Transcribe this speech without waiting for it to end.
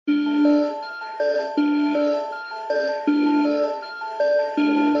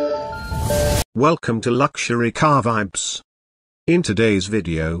Welcome to Luxury Car Vibes. In today's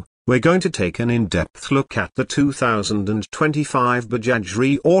video, we're going to take an in-depth look at the 2025 Bajaj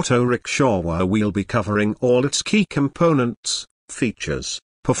RE Auto Rickshaw, where we'll be covering all its key components, features,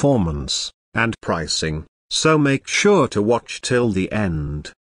 performance, and pricing, so make sure to watch till the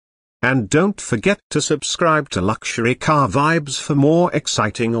end. And don't forget to subscribe to Luxury Car Vibes for more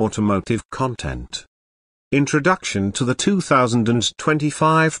exciting automotive content. Introduction to the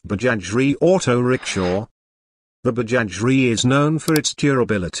 2025 Bajaj RE Auto Rickshaw. The Bajaj RE is known for its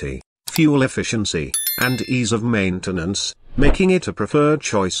durability, fuel efficiency, and ease of maintenance, making it a preferred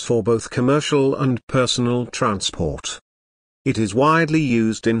choice for both commercial and personal transport. It is widely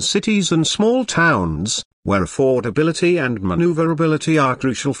used in cities and small towns, where affordability and maneuverability are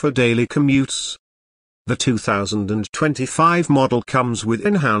crucial for daily commutes. The 2025 model comes with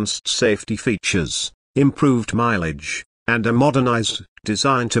enhanced safety features, improved mileage, and a modernized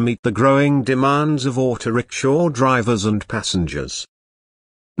design to meet the growing demands of auto rickshaw drivers and passengers.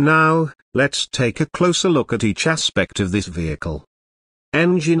 Now, let's take a closer look at each aspect of this vehicle.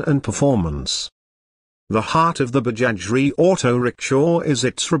 Engine and performance. The heart of the Bajaj RE Auto Rickshaw is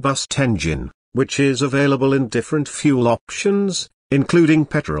its robust engine, which is available in different fuel options, including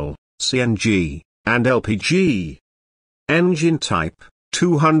petrol, CNG, and LPG. Engine type: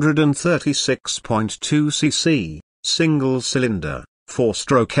 236.2 cc, single-cylinder,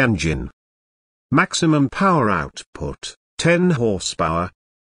 4-stroke engine. Maximum power output: 10 horsepower.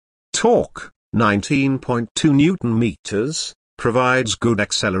 Torque: 19.2 Newton-meters, provides good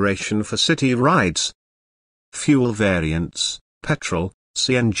acceleration for city rides. Fuel variants: petrol,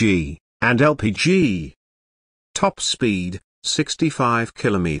 CNG, and LPG. Top speed: 65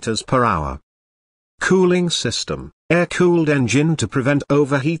 km per hour. Cooling system: air-cooled engine to prevent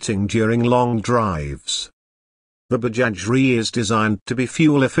overheating during long drives. The Bajaj RE is designed to be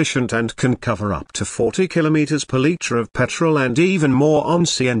fuel efficient and can cover up to 40 km per litre of petrol and even more on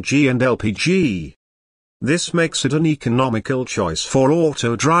CNG and LPG. This makes it an economical choice for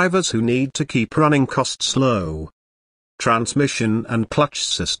auto drivers who need to keep running costs low. Transmission and clutch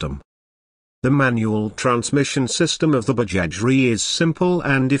system. The manual transmission system of the Bajaj RE is simple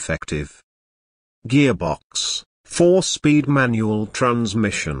and effective. Gearbox: 4-speed manual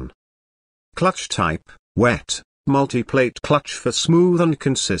transmission. Clutch type: wet, multiplate clutch for smooth and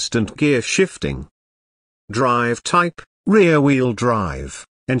consistent gear shifting. Drive type: rear-wheel drive,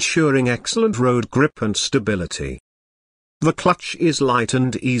 ensuring excellent road grip and stability. The clutch is light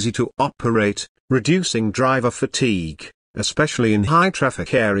and easy to operate, reducing driver fatigue, especially in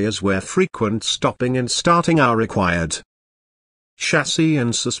high-traffic areas where frequent stopping and starting are required. Chassis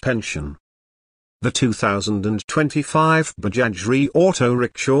and suspension. The 2025 Bajaj RE Auto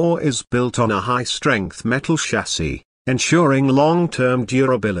Rickshaw is built on a high-strength metal chassis, ensuring long-term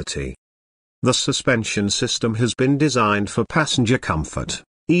durability. The suspension system has been designed for passenger comfort,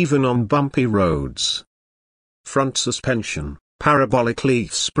 even on bumpy roads. Front suspension: parabolic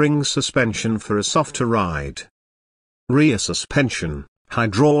leaf spring suspension for a softer ride. Rear suspension: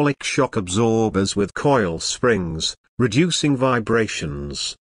 hydraulic shock absorbers with coil springs, reducing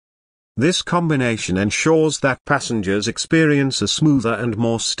vibrations. This combination ensures that passengers experience a smoother and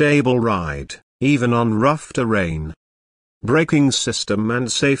more stable ride, even on rough terrain. Braking system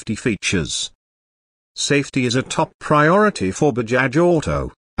and safety features. Safety is a top priority for Bajaj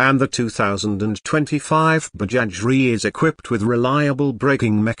Auto, and the 2025 Bajaj RE is equipped with reliable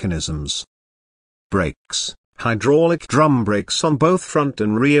braking mechanisms. Brakes: hydraulic drum brakes on both front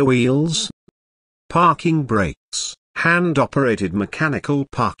and rear wheels. Parking brakes: hand-operated mechanical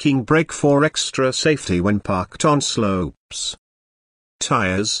parking brake for extra safety when parked on slopes.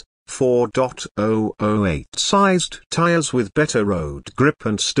 Tires: 4.008 sized tires with better road grip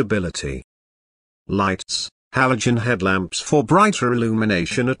and stability. Lights: halogen headlamps for brighter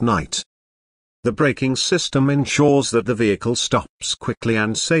illumination at night. The braking system ensures that the vehicle stops quickly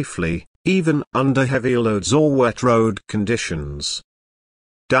and safely, even under heavy loads or wet road conditions.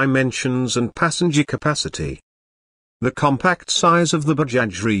 Dimensions and passenger capacity. The compact size of the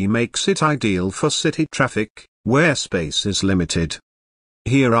Bajaj RE makes it ideal for city traffic, where space is limited.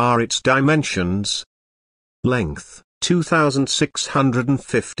 Here are its dimensions. Length: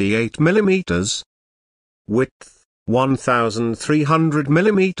 2,658 mm. Width: 1,300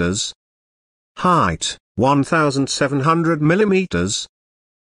 mm. Height: 1,700 mm.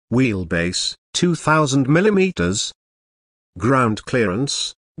 Wheelbase: 2,000 mm. Ground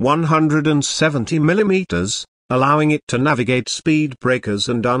clearance: 170 mm. allowing it to navigate speed breakers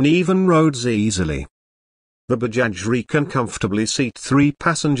and uneven roads easily. The Bajaj RE can comfortably seat 3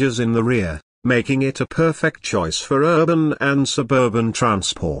 passengers in the rear, making it a perfect choice for urban and suburban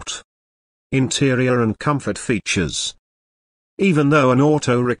transport. Interior and comfort features. Even though an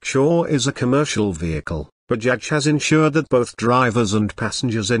auto rickshaw is a commercial vehicle, Bajaj has ensured that both drivers and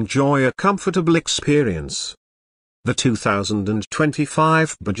passengers enjoy a comfortable experience. The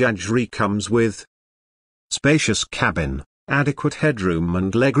 2025 Bajaj RE comes with spacious cabin, adequate headroom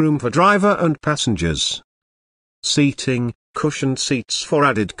and legroom for driver and passengers. Seating, cushioned seats for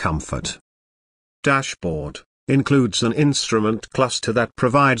added comfort. Dashboard, includes an instrument cluster that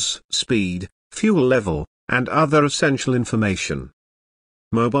provides speed, fuel level, and other essential information.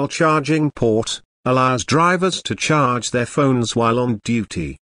 Mobile charging port, allows drivers to charge their phones while on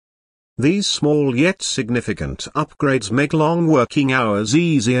duty. These small yet significant upgrades make long working hours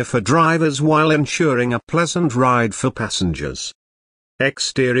easier for drivers while ensuring a pleasant ride for passengers.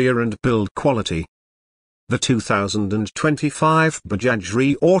 Exterior and build quality. The 2025 Bajaj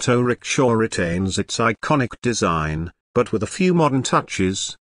RE Auto Rickshaw retains its iconic design, but with a few modern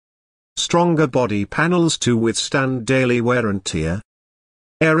touches. Stronger body panels to withstand daily wear and tear.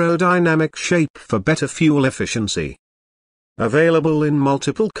 Aerodynamic shape for better fuel efficiency. Available in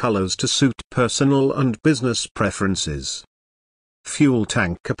multiple colors to suit personal and business preferences. Fuel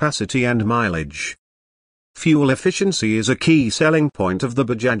tank capacity and mileage. Fuel efficiency is a key selling point of the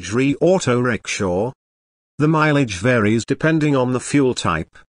Bajaj RE Auto Rickshaw. The mileage varies depending on the fuel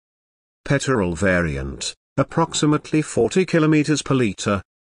type. Petrol variant, approximately 40 km per litre.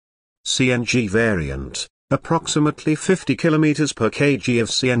 CNG variant, approximately 50 km per kg of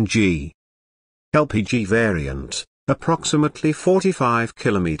CNG. LPG variant, approximately 45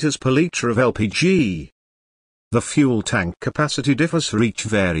 km per litre of LPG. The fuel tank capacity differs for each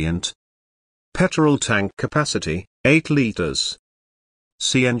variant. Petrol tank capacity, 8 litres.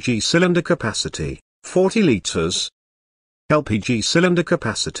 CNG cylinder capacity, 40 litres. LPG cylinder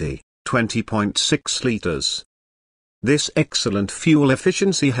capacity, 20.6 litres. This excellent fuel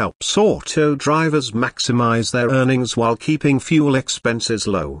efficiency helps auto drivers maximize their earnings while keeping fuel expenses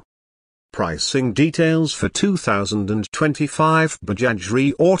low. Pricing details for 2025 Bajaj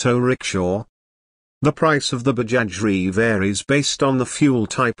RE Auto Rickshaw. The price of the Bajaj RE varies based on the fuel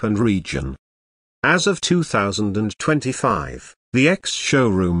type and region. As of 2025, the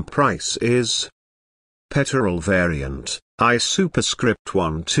ex-showroom price is Petrol variant, I superscript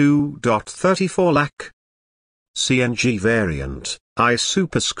 1 2.34 lakh. CNG variant, I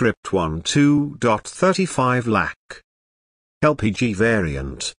superscript 1 2.35 lakh. LPG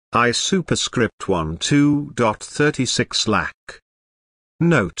variant, I superscript 1 2.36 lakh.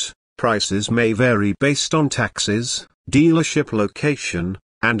 Note, prices may vary based on taxes, dealership location,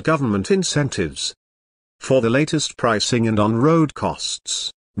 and government incentives. For the latest pricing and on-road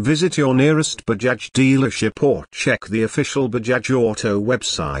costs, visit your nearest Bajaj dealership or check the official Bajaj Auto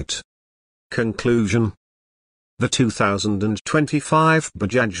website. Conclusion. The 2025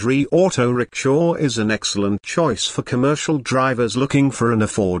 Bajaj RE Auto Rickshaw is an excellent choice for commercial drivers looking for an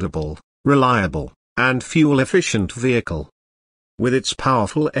affordable, reliable, and fuel-efficient vehicle. With its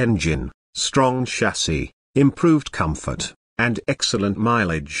powerful engine, strong chassis, improved comfort, and excellent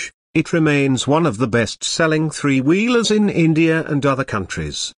mileage, it remains one of the best-selling three-wheelers in India and other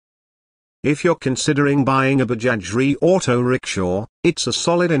countries. If you're considering buying a Bajaj RE Auto Rickshaw, it's a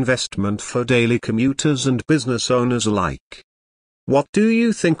solid investment for daily commuters and business owners alike. What do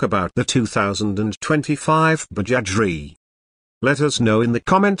you think about the 2025 Bajaj RE? Let us know in the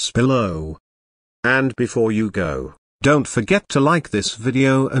comments below. And before you go, don't forget to like this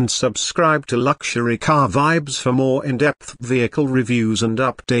video and subscribe to Luxury Car Vibes for more in-depth vehicle reviews and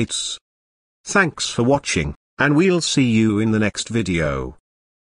updates. Thanks for watching, and we'll see you in the next video.